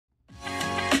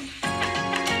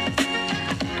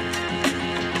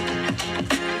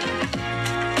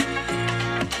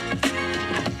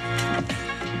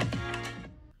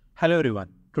Hello everyone,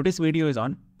 today's video is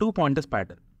on two pointers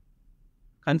pattern.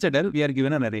 Consider we are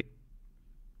given an array.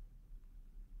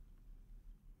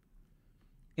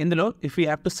 Indulo, if we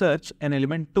have to search an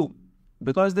element 2,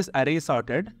 because this array is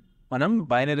sorted, manam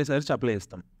binary search apply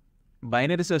chestam.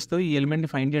 Binary search tho ee element ni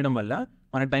find cheyadam valla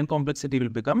mana time complexity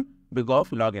will become big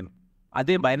of log n.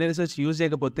 Ade binary search use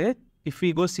cheyakapothe, if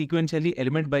we go sequentially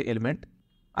element by element,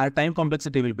 our time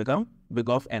complexity will become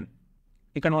big of n.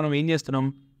 ఇక్కడ మనం ఏం చేస్తున్నాం,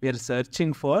 we are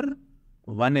searching for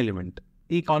one element.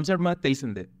 ఈ concept మనకు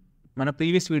తెలిసిందే, మన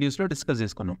previous వీడియోస్లో discuss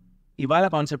చేసుకున్నాం. ఇవాళ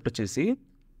కాన్సెప్ట్ వచ్చేసి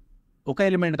ఒక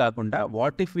ఎలిమెంట్ కాకుండా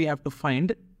what if we have to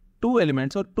find two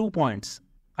elements are 2 points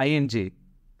ఐఎన్జే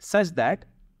such that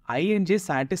ఐఎన్జే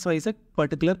satisfies a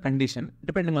particular condition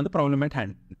depending on the problem at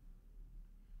hand.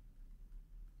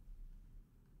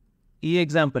 ఈ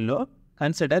ఎగ్జాంపుల్లో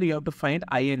consider you have to find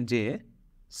ఐఎన్జే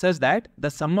such that the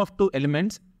sum of two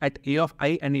elements at a of I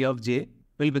and a of j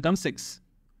will become 6.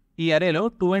 ఈ అరేలో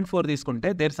 2 and 4 తీసుకుంటే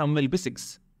their sum will be 6.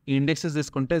 ఈ indexes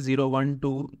తీసుకుంటే 0, 1,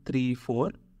 2, 3, 4.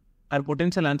 Our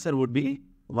potential answer would be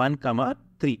 1,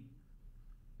 3.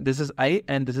 This is I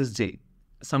and this is j.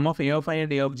 Sum of a of I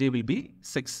and a of j will be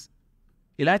 6.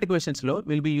 ఇలాంటి క్వశ్చన్స్లో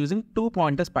we'll be using 2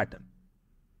 pointers pattern.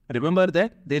 Remember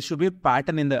that there should be a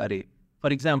pattern in the array.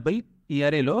 For example, ఈ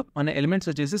అరేలో మన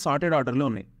elements వచ్చేసి sorted ఆర్డర్లో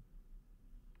ఉన్నాయి.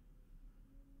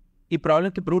 ఈ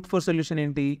ప్రాబ్లంకి brute force solution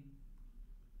ఏంటి?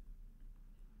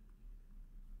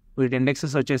 వీటి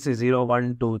ఇండెక్సెస్ వచ్చేసి 0, 1,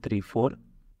 2, 3, 4.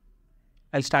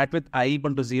 I start with I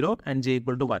equal to 0 and j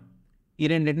equal to 1. ఈ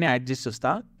రెండింటిని యాడ్ చేసి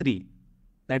చూస్తా 3.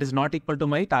 That is not equal to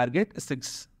my target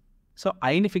 6. So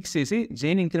ఐని fix చేసి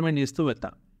jని ఇంక్రిమెంట్ చేస్తూ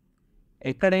వెళ్తా.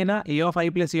 ఎక్కడైనా a of I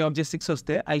plus a of j 6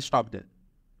 వస్తే I stop there.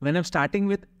 When I'm starting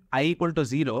with I equal to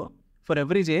 0, for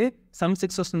every j some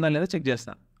 6 వస్తుందా లేదా check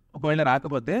చేస్తా. ఒకవేళ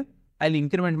రాకపోతే I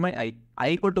increment my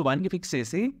I equal to 1కి ఫిక్స్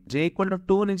చేసి j ఈక్వల్ టు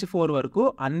 2 నుంచి 4 వరకు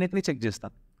అన్నిటిని చెక్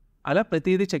చేస్తాను. అలా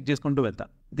ప్రతిదీ చెక్ చేసుకుంటూ వెళ్తా.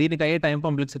 దీనికి అయ్యే time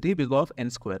complexity big of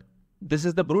n². This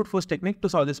is the brute force technique to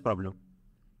solve this problem.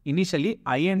 Initially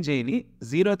I and jని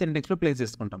 0th ఇండెక్స్లో place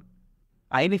చేసుకుంటాం.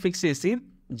 ఐని ఫిక్స్ చేసి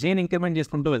jని ఇంక్రిమెంట్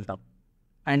చేసుకుంటూ వెళ్తాం.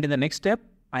 And in the next step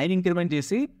ఐని increment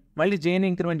చేసి మళ్ళీ jని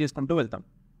ఇంక్రిమెంట్ చేసుకుంటూ వెళ్తాం.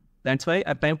 That's why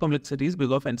our time complexity is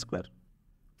big of n².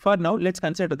 For now let's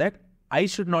consider that I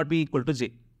should not be equal to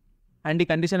j. And ఈ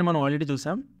condition మనం already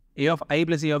చూసాం, a of I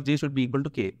plus a of j should be equal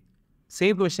to k.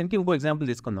 Same క్వశ్చన్కి ఇంకో example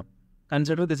తీసుకుందాం.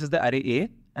 Consider this is the అరే a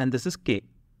and this is k.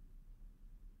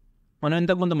 మనం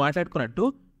ఇంతకుముందు మాట్లాడుకున్నట్టు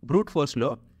brute ఫోర్స్లో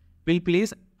will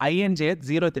place I and j at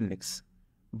 0th index.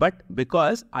 But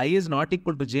because I is not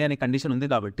equal to j అనే condition ఉంది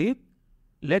కాబట్టి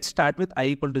let's start with I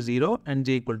equal to 0 and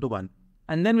j equal to 1.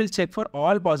 And then will check for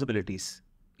all possibilities.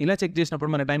 ఇలా check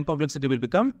చేసినప్పుడు మన time complexity will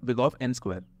become big of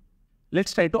n².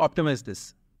 Let's try to optimise this.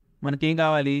 మనకేం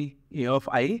కావాలి, a of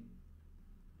I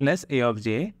plus a of j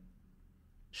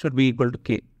should be equal to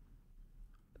k.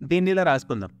 దీన్ని ఇలా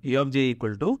రాసుకుందాం, a of j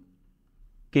equal to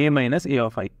k minus a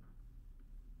of I.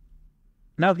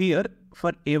 Now here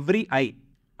for every I,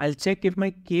 I'll check if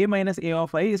my k minus a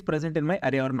of I is present in my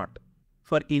array or not.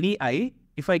 For any I,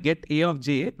 if I get a of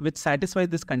j which satisfies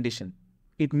this condition,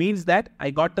 it means that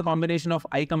I got the combination of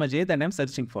I, j that I'm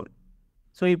searching for.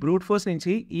 So ఈ brute force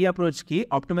నుంచి ఈ అప్రోచ్కి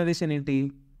optimisation ఏంటి?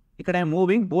 ఇక్కడ I'm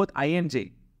moving both I and j.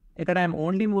 ఇక్కడ I'm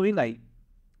only moving I.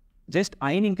 Just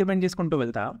ఐని increment చేసుకుంటూ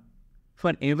వెళ్తా.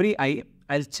 For every I,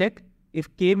 I'll check if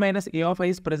k minus a of I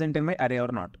is present in my array or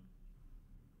not.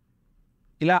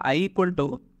 ఇలా I equal to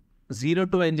 0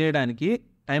 to n చేయడానికి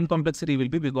time complexity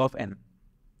will be big of n.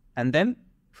 And then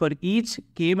for each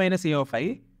k minus a of I,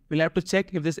 will have to check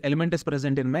if this element is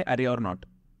present in my array or not.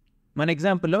 మన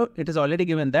ఎగ్జాంపుల్లో it is already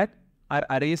given that our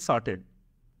array is sorted.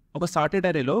 ఒక sorted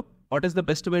arrayలో what is the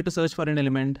best way to search for an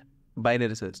element?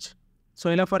 Binary search. So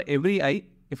ఇలా for every I,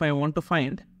 if I want to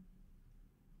find,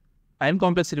 time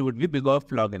complexity would be big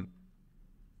of log n.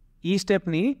 ఈ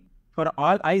stepney for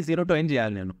all I 0 to n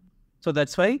చేయాలి నేను. So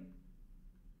that's why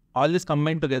all this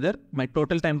combined together, my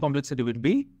total time complexity would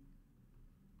be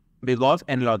big of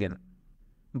n log n.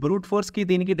 Brute force కి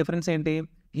దీనికి difference ఏంటి?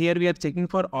 Here we are checking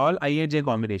for all I and j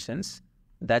combinations.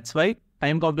 That's why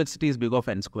time complexity is big of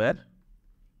n².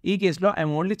 ఈ కేసులో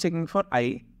I'm only checking for I.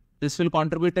 This will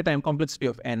contribute the time complexity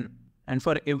of n. And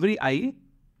for every I,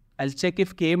 I'll check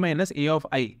if k minus a of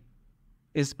I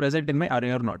is present in my array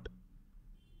or not.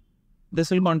 This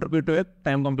will contribute to a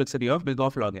time complexity of big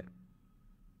of log n.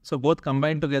 So both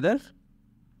combined together,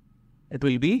 it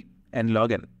will be n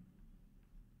log n.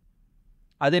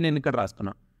 అదే నేను ఇక్కడ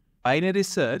రాసుకున్నా. Binary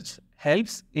search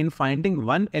helps in finding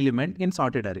one element in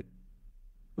sorted array,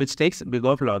 which takes big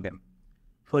of log n.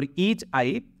 For each I,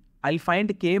 I'll find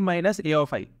k minus a of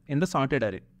I in the sorted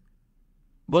array.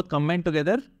 Both combined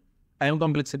together, time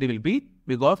complexity will be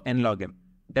big of n log m.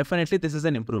 Definitely this is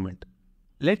an improvement.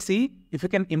 Let's see if we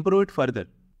can improve it further.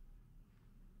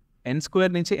 n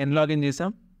square నుంచి n log n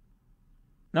చేసాం.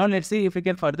 Now let's see if we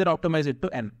can further optimize it to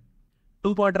n.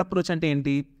 2-pointer approach అంటే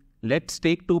ఏంటి? Let's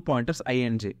take 2 pointers I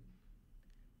and j.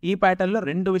 ఈ ప్యాటర్న్లో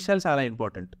 2 విషయాలు చాలా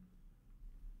important.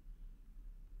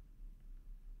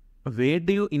 Where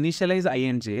do you initialize I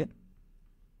and j?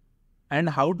 And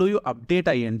how do you update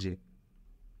I and j?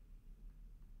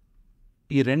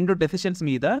 ఈ 2 decisions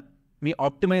మీద మీ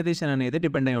optimisation అనేది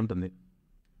depend అయి ఉంటుంది.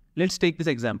 Let's take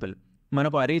this example.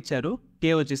 మనకు అరే ఇచ్చారు,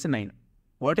 k వచ్చేసి 9.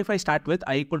 What if I start with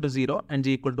i equal to 0 and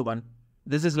j equal to 1?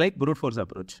 This is like brute force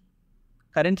approach.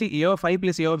 Currently a of i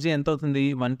plus a of j ఎంత అవుతుంది?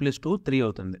 1 plus 2 3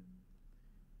 అవుతుంది.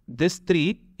 This 3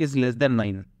 is less than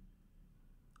 9.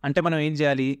 అంటే మనం ఏం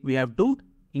చేయాలి? We have to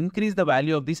increase the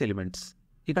value of these elements.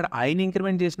 ఇక్కడ ఐని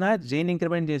increment చేసినా జేని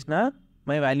increment చేసినా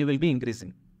my value will be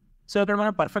increasing. So ఇక్కడ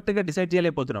మనం పర్ఫెక్ట్గా డిసైడ్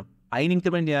చేయలేకపోతున్నాం ఐని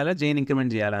ఇంక్రిమెంట్ చేయాలా జేని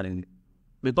ఇంక్రిమెంట్ చేయాలా అనేది.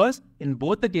 Because in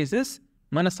both the cases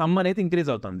మన సమ్ అనేది ఇంక్రీజ్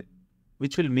అవుతుంది,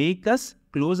 which will make us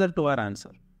closer to our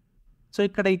answer. So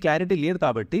ఇక్కడ ఈ క్లారిటీ లేదు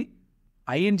కాబట్టి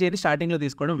ఐ అండ్ జేని స్టార్టింగ్లో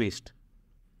తీసుకోవడం waste.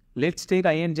 Let's take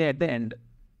I and J at the end.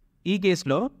 ఈ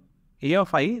కేసులో ఏ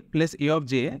of I plus A of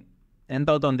జే ఎంత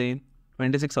అవుతుంది?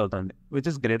 26 అవుతుంది, విచ్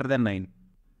ఇస్ గ్రేటర్ దెన్ 9.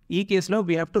 ఈ కేసులో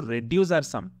we have to reduce our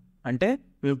some, అంటే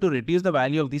we have to reduce the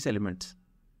value of these elements.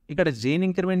 ఇక్కడ జేని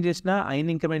increment చేసినా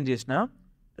ఐని ఇంక్రిమెంట్ చేసినా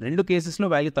 2 కేసెస్లో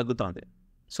వాల్యూ తగ్గుతుంది.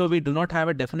 So we do not have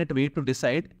a definite way to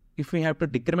decide if we have to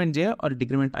decrement J are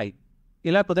decrement I.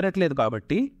 ఇలా కుదరట్లేదు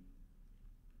కాబట్టి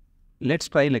let's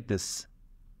try like this.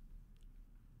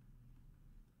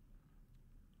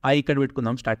 I ఇక్కడ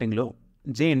పెట్టుకుందాం స్టార్టింగ్లో,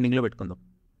 జే ఎండింగ్లో పెట్టుకుందాం.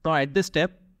 So at this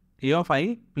step a of i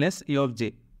plus a of j,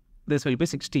 this will be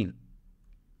 16.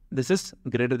 This is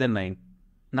greater than 9.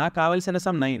 నాకు కావాల్సిన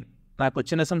సమ్ 9, నాకు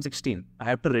వచ్చిన some 16. I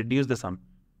have to reduce the sum.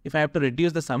 If I have to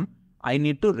reduce the sum, I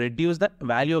need to reduce the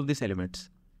value of these elements.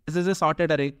 This is a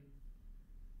sorted array.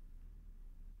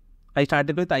 I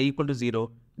started with i equal to 0.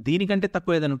 దీనికంటే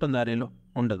తక్కువ ఏదైనా ఉంటుంది అరేలో?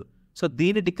 ఉండదు. So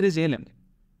దీన్ని decrease చేయలేం.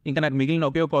 ఇంకా నాకు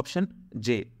మిగిలిన ఒకే ఒక ఆప్షన్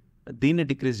j. దీన్ని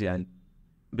డిక్రీజ్ చేయాలి.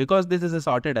 Because this is a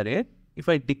sorted array, if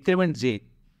I decrement j,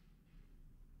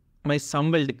 my sum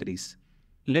will decrease.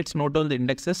 Let's note down the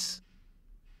indexes.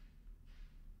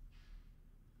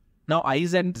 Now I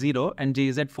is at 0 and j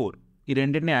is at 4. ఈ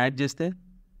రెండింటిని add చేస్తే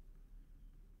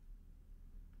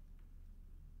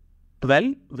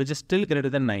 12, which is still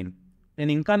greater than 9.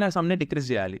 నేను ఇంకా నా సమ్ని decrease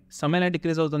చేయాలి. Some ఎలా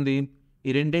decrease అవుతుంది?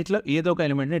 ఈ రెండింటిలో ఏదో ఒక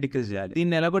ఎలిమెంట్ని డిక్రీజ్ చేయాలి.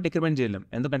 దీన్ని ఎలాగో డిక్రిమెంట్ చేయలేం,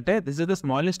 ఎందుకంటే this is the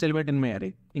smallest element in my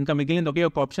అరే. ఇంకా మిగిలింది ఒకే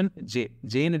ఒక ఆప్షన్ j.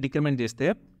 jని డిక్రిమెంట్ చేస్తే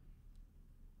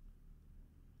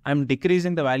I am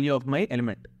decreasing the value of my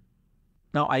element.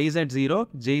 Now I is at 0,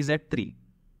 j is at 3.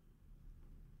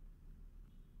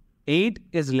 8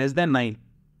 is less than 9.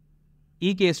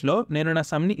 ఈ కేసులో నేను నా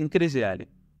సమ్ని ఇంక్రీజ్ చేయాలి.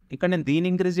 ఇక్కడ నేను దీన్ని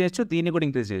ఇంక్రీజ్ చేయొచ్చు, దీన్ని కూడా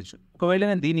ఇంక్రీజ్ చేయొచ్చు. ఒకవేళ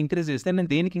నేను దీన్ని ఇంక్రీజ్ చేస్తే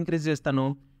నేను దేనికి ఇంక్రీజ్ చేస్తాను?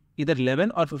 ఇదర్ 11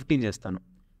 or 15 చేస్తాను.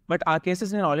 బట్ ఆ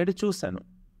కేసెస్ నేను ఆల్రెడీ చూస్తాను.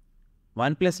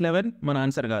 1 + 11 మన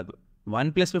ఆన్సర్ కాదు,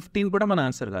 1 + 15 కూడా మన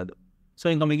ఆన్సర్ కాదు. సో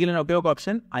ఇంకా మిగిలిన ఒకే ఒక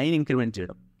ఆప్షన్ ఐని ఇంక్రిమెంట్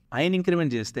చేయడం. ఐని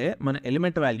ఇంక్రిమెంట్ చేస్తే మన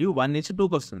ఎలిమెంట్ వాల్యూ 1 నుంచి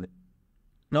 2కి వస్తుంది.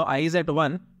 No I is at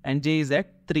 1 and J is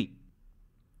at 3.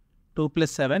 2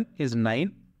 + 7 is 9.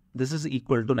 This is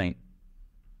equal to 9.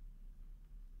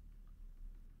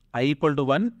 I equal to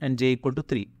 1 and j equal to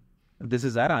 3. This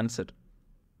is our answer.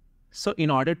 So in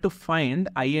order to find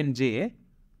I and j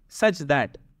such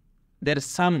that their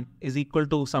sum is equal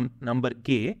to some number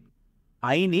k,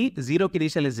 ఐని 0కి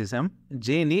initialise చేసాం,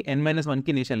 జేని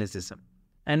n-1కి initialise చేసాం.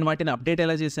 And వాటిని update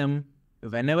ఎలా చేసాం?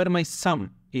 Whenever my some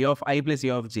a of i plus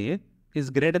a of j is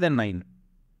greater than 9.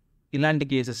 ఇలాంటి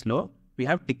కేసెస్లో we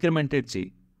have డిక్రిమెంటెడ్ j.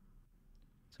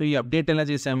 So ఈ update ఎలా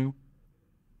చేసాం?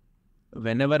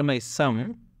 Whenever my some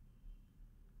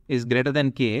is greater than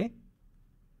k,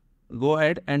 go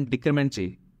ahead and decrement j.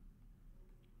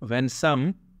 When sum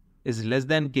is less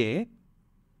than k,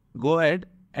 go ahead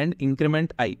and increment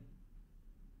I.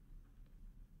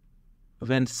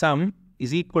 When sum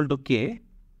is equal to k,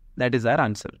 that is our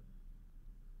answer.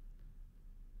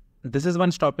 This is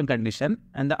one stopping condition,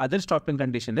 and the other stopping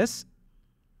condition is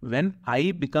when I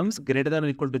becomes greater than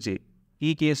or equal to j.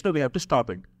 ఈ కేసులో we have to stop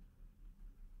it.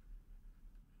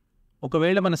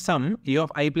 ఒకవేళ మన some a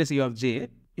of i plus a of j,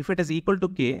 if it is equal to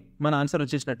k, మన answer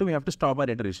వచ్చేసినట్టు we have to stop our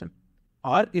iteration.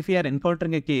 Or if we are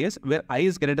encountering a case where i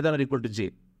is greater than or equal to j,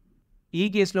 ఈ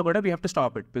కేసులో కూడా we have to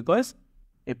stop it, because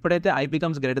ఎప్పుడైతే i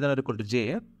becomes greater than or equal to j,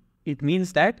 it means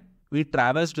that we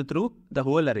traversed through the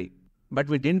whole array, but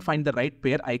we didn't find the right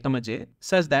pair i, j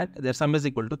such that their sum is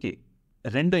equal to k.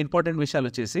 రెండు important విషయాలు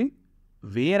వచ్చేసి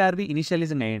where are we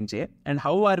initializing i and j and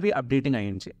how are we updating i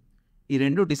and j. ఈ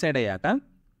రెండు decide అయ్యాక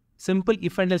simple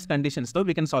if and else conditions though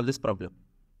we can solve this problem.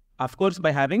 Of course,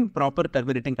 by having proper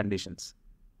terminating conditions.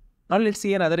 Now let's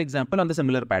see another example on the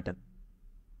similar pattern.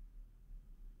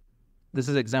 This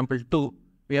is example 2.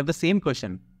 We have the same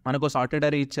question. Manaku sorted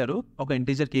array icharu, oka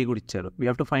integer k kuda icharu. We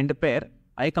have to find a pair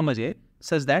I, j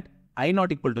such that I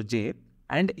not equal to j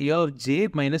and a of j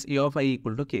minus a of I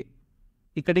equal to k.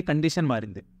 Ikkadi condition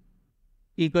marindi.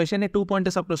 Ee question ni 2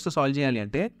 pointers approach to solve cheyali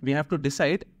ante we have to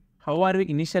decide how are we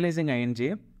initializing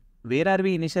ij, where are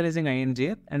we initializing ij,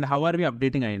 and how are we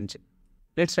updating ij.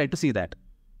 Let's try to see that.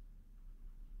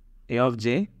 A of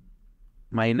j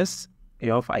minus a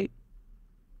of I.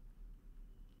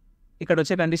 ఇక్కడ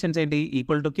వచ్చే conditions ఏంటి?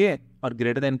 Equal to K are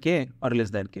greater than K are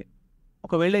less than కే.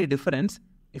 ఒకవేళ ఈ difference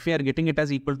if you're getting it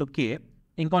as equal to కే,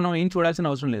 ఇంకా మనం ఏం చూడాల్సిన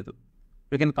అవసరం లేదు.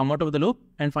 We can come out of the loop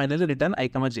and finally return I,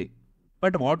 J.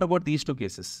 But what about these 2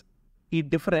 cases? ఈ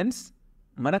difference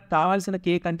మనకు కావాల్సిన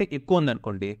కే కంటే ఎక్కువ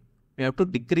ఉందనుకోండి, we have to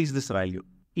decrease this value.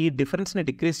 ఈ డిఫరెన్స్ని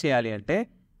డిక్రీజ్ చేయాలి అంటే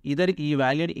ఇదర్ ఈ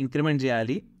వాల్యూని ఇంక్రిమెంట్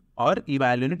చేయాలి ఆర్ ఈ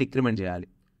వాల్యూని డిక్రిమెంట్ చేయాలి.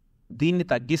 దీన్ని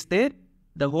తగ్గిస్తే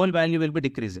the whole value will be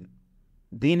decreasing.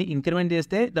 దీన్ని ఇంక్రిమెంట్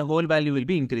చేస్తే the whole value will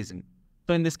be increasing. So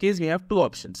in this case we have 2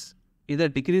 options. Either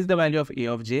decrease the value of a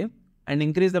of j and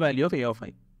increase the value of a of I.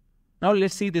 Now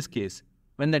let's see this case.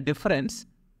 When the difference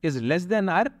is less than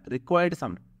our required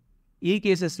sum. ఈ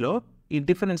కేసెస్లో ఈ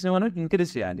డిఫరెన్స్ని మనం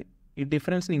increase చేయాలి. ఈ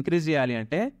డిఫరెన్స్ని increase చేయాలి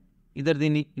అంటే ఇద్దరు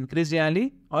దీన్ని ఇంక్రీజ్ చేయాలి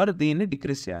ఆర్ దీన్ని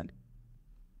డిక్రీజ్ చేయాలి.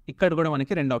 ఇక్కడ కూడా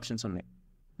మనకి 2 ఆప్షన్స్ ఉన్నాయి.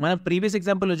 మనం ప్రీవియస్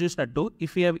ఎగ్జాంపుల్లో చూసినట్టు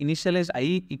if you have initialise i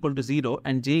equal to 0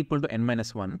 and j equal to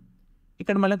n-1,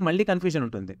 ఇక్కడ మనకు మళ్ళీ కన్ఫ్యూజన్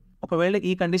ఉంటుంది. ఒకవేళ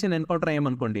ఈ condition encounter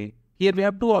అయ్యామనుకోండి, here we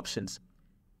have 2 options.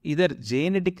 Either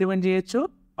జేని decrement చేయొచ్చు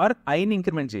ఆర్ ఐని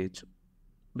ఇంక్రిమెంట్ చేయొచ్చు.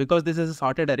 బికాస్ దిస్ ఇస్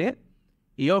సార్టెడ్ అరే,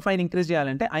 ఏ ఆఫ్ ఐని ఇంక్రీజ్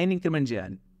చేయాలంటే ఐని ఇంక్రిమెంట్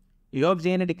చేయాలి, ఏ ఆఫ్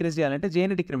జేని డిక్రీజ్ చేయాలంటే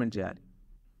జేని డిక్రిమెంట్ చేయాలి.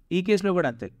 ఈ కేసులో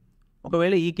కూడా అంతే.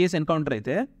 ఒకవేళ ఈ కేసు ఎన్కౌంటర్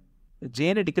అయితే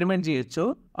జేని డిక్రిమెంట్ చేయొచ్చు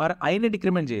ఆర్ ఐని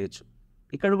డిక్రిమెంట్ చేయొచ్చు.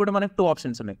 ఇక్కడ కూడా మనకు 2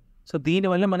 options ఉన్నాయి. సో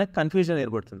దీనివల్ల మనకు కన్ఫ్యూజన్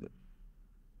ఏర్పడుతుంది.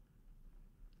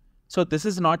 So this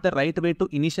is not the right way to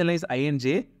initialize I and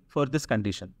j for this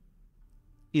condition.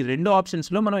 ఈ 2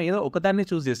 ఆప్షన్స్లో మనం ఏదో ఒకదాన్ని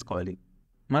చూస్ చేసుకోవాలి.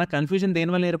 మన కన్ఫ్యూజన్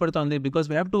దేనివల్ల ఏర్పడుతుంది? Because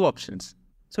we have 2 options.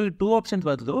 So ఈ 2 options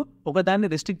బదులు ఒకదాన్ని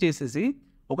రెస్ట్రిక్ట్ చేసేసి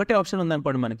ఒకటే ఆప్షన్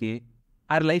ఉందనుకోండి మనకి,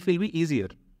 our life will be easier.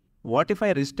 What if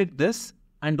I restrict this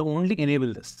and only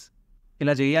enable this?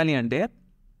 ఇలా చేయాలి అంటే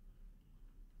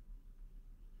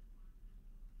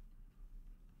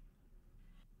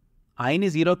ఐని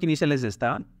 0కి ఇనిషియలైజ్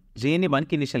చేస్తా, జేని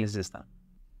 1కి ఇనిషియలైజ్ చేస్తా.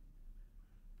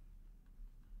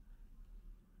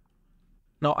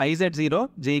 Now I is at 0,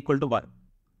 j equal to 1.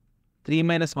 3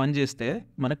 - 1 చేస్తే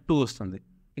మనకు 2 వస్తుంది.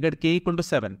 ఇక్కడ k equal to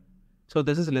 7. So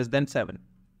this is less than 7.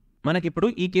 మనకి ఇప్పుడు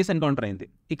ఈ కేసు ఎన్కౌంటర్ అయింది.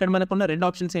 ఇక్కడ మనకున్న 2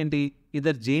 ఆప్షన్స్ ఏంటి?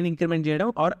 ఇదర్ జేని ఇంక్రిమెంట్ చేయడం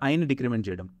ఆర్ ఐని డిక్రిమెంట్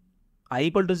చేయడం. I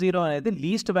ఈక్వల్ టు 0 అనేది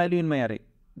లీస్ట్ వాల్యూ ఇన్ మై అరే.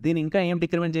 దీన్ని ఇంకా ఏం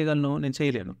డిక్రిమెంట్ చేయగలను? నేను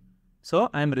చేయలేను. So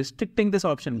I'm restricting this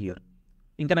option here.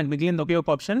 ఇంకా నాకు మిగిలింది ఒకే ఒక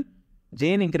ఆప్షన్,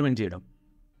 జేని ఇంక్రిమెంట్ చేయడం.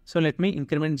 So let me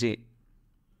increment J.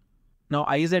 Now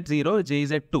I is at 0, j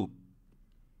is at 2.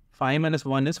 5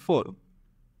 - 1 is 4.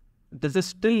 This is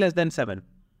still less than 7.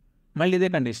 మళ్ళీ ఇదే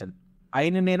కండిషన్.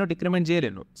 ఐని నేను డిక్రిమెంట్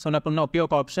చేయలేను. సో నాకున్న ఒకే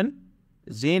ఒక ఆప్షన్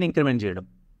జేని ఇంక్రిమెంట్ చేయడం.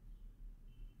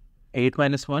 8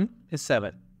 - 1 is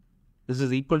 7. This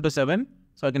is equal to 7.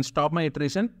 So I can stop my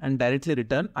iteration and directly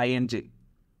return I and j.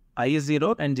 I is 0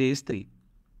 and j is 3.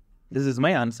 This is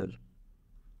my answer.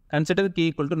 Consider k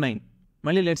equal to 9.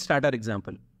 Mali, let's start our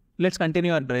example. Let's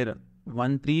continue our dry run.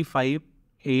 1, 3, 5,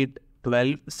 8,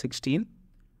 12, 16.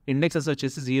 Indexes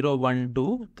వచ్చేసి 0, 1, 2,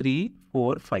 3,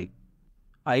 4, 5.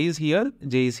 I is here,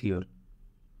 j is here.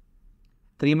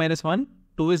 3 - 1,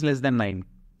 2 is less than 9.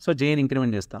 So j ని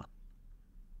increment చేస్తా.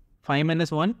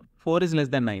 5 - 1, 4 is less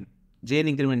than 9. j ని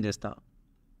increment చేస్తా.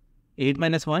 8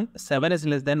 - 1, 7 is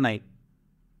less than 9.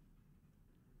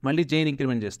 మళ్ళీ j ని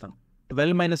increment చేస్తాం.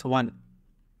 12 - 1,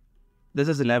 this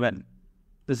is 11.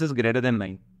 This is greater than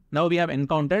 9. Now we have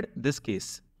encountered this case.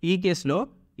 ఈ కేసులో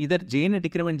either జేని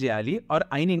decrement చేయాలి ఆర్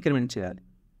ఐని ఇంక్రిమెంట్ చేయాలి.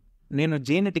 నేను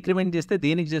జేని డిక్రిమెంట్ చేస్తే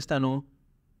దేనికి చేస్తాను?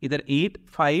 Either 8,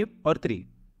 5 are 3.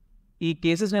 ఈ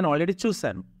కేసెస్ నేను ఆల్రెడీ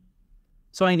చూస్తాను.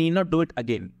 So I need not do it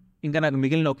again. ఇంకా నాకు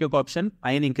మిగిలిన ఒకే ఒక ఆప్షన్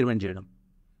ఐని ఇంక్రిమెంట్ చేయడం.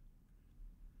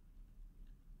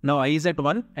 Now I is at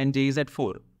 1 and j is at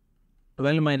 4.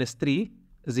 12 - 3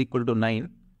 is equal to 9.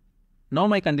 Now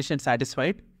my condition is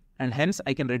satisfied and hence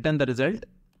I can return the result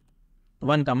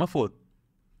 1, 4.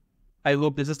 I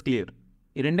hope this is clear.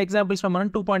 ఈ 2 ఎగ్జాంపుల్స్లో మనం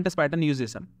 2 pointers pattern use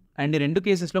చేసాం. And ఈ 2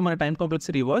 కేసెస్లో మన time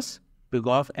complexity was big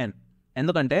of n.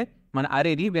 ఎందుకంటే మన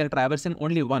అరేని we are traversing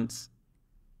only once.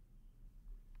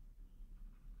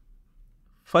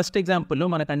 First ఎగ్జాంపుల్లో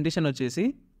మన condition వచ్చేసి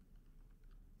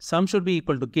some should be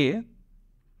equal to k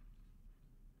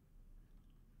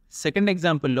second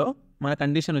ఎగ్జాంపుల్లో మన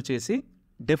కండిషన్ వచ్చేసి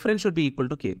difference should be equal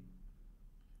to k.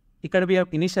 ఇక్కడ we have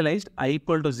initialized I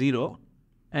equal to 0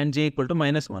 and j equal to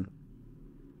 -1.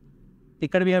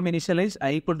 ఇక్కడ we have initialized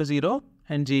I equal to 0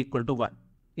 and j equal to 1.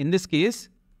 In this case,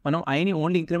 మనం iని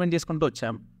only increment చేసుకుంటూ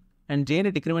వచ్చాం and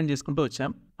jని decrement చేసుకుంటూ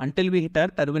వచ్చాం until we hit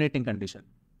our terminating condition.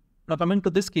 Now coming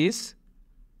to this case,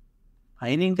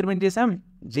 iని increment చేసాం,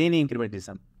 jని increment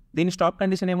చేసాం. దీని stop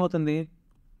condition ఏమవుతుంది?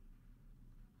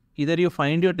 either you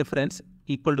find your difference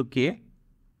equal to k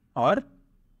or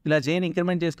ఇలా jని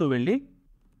ఇంక్రిమెంట్ చేస్తూ వెళ్ళి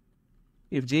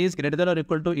if j is greater than or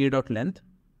equal to a dot length,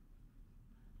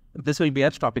 this will be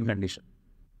our stopping condition.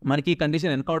 మనకి ఈ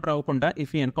condition encounter అవ్వకుండా if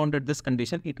we encountered this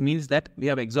condition, it means that we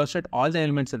have exhausted all the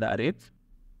elements in the array,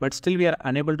 but still we are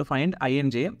unable to find I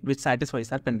and j which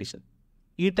satisfies our condition.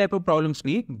 ఈ type of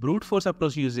ప్రాబ్లమ్స్ని brute force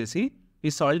approach use చేసి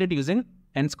we solved it using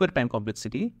n square time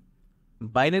complexity.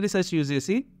 Binary search use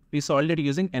చేసి we solved it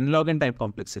using n log n time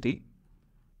complexity.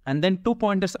 And then two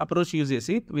pointers approach use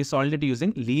చేసి we solved it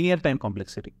using linear time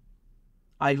complexity.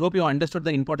 I hope you understood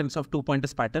the importance of two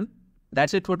pointers pattern.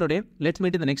 That's it for today. Let's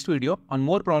meet in the next video on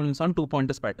more problems on two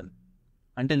pointers pattern.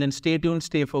 Until then, stay tuned,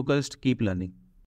 stay focused, keep learning.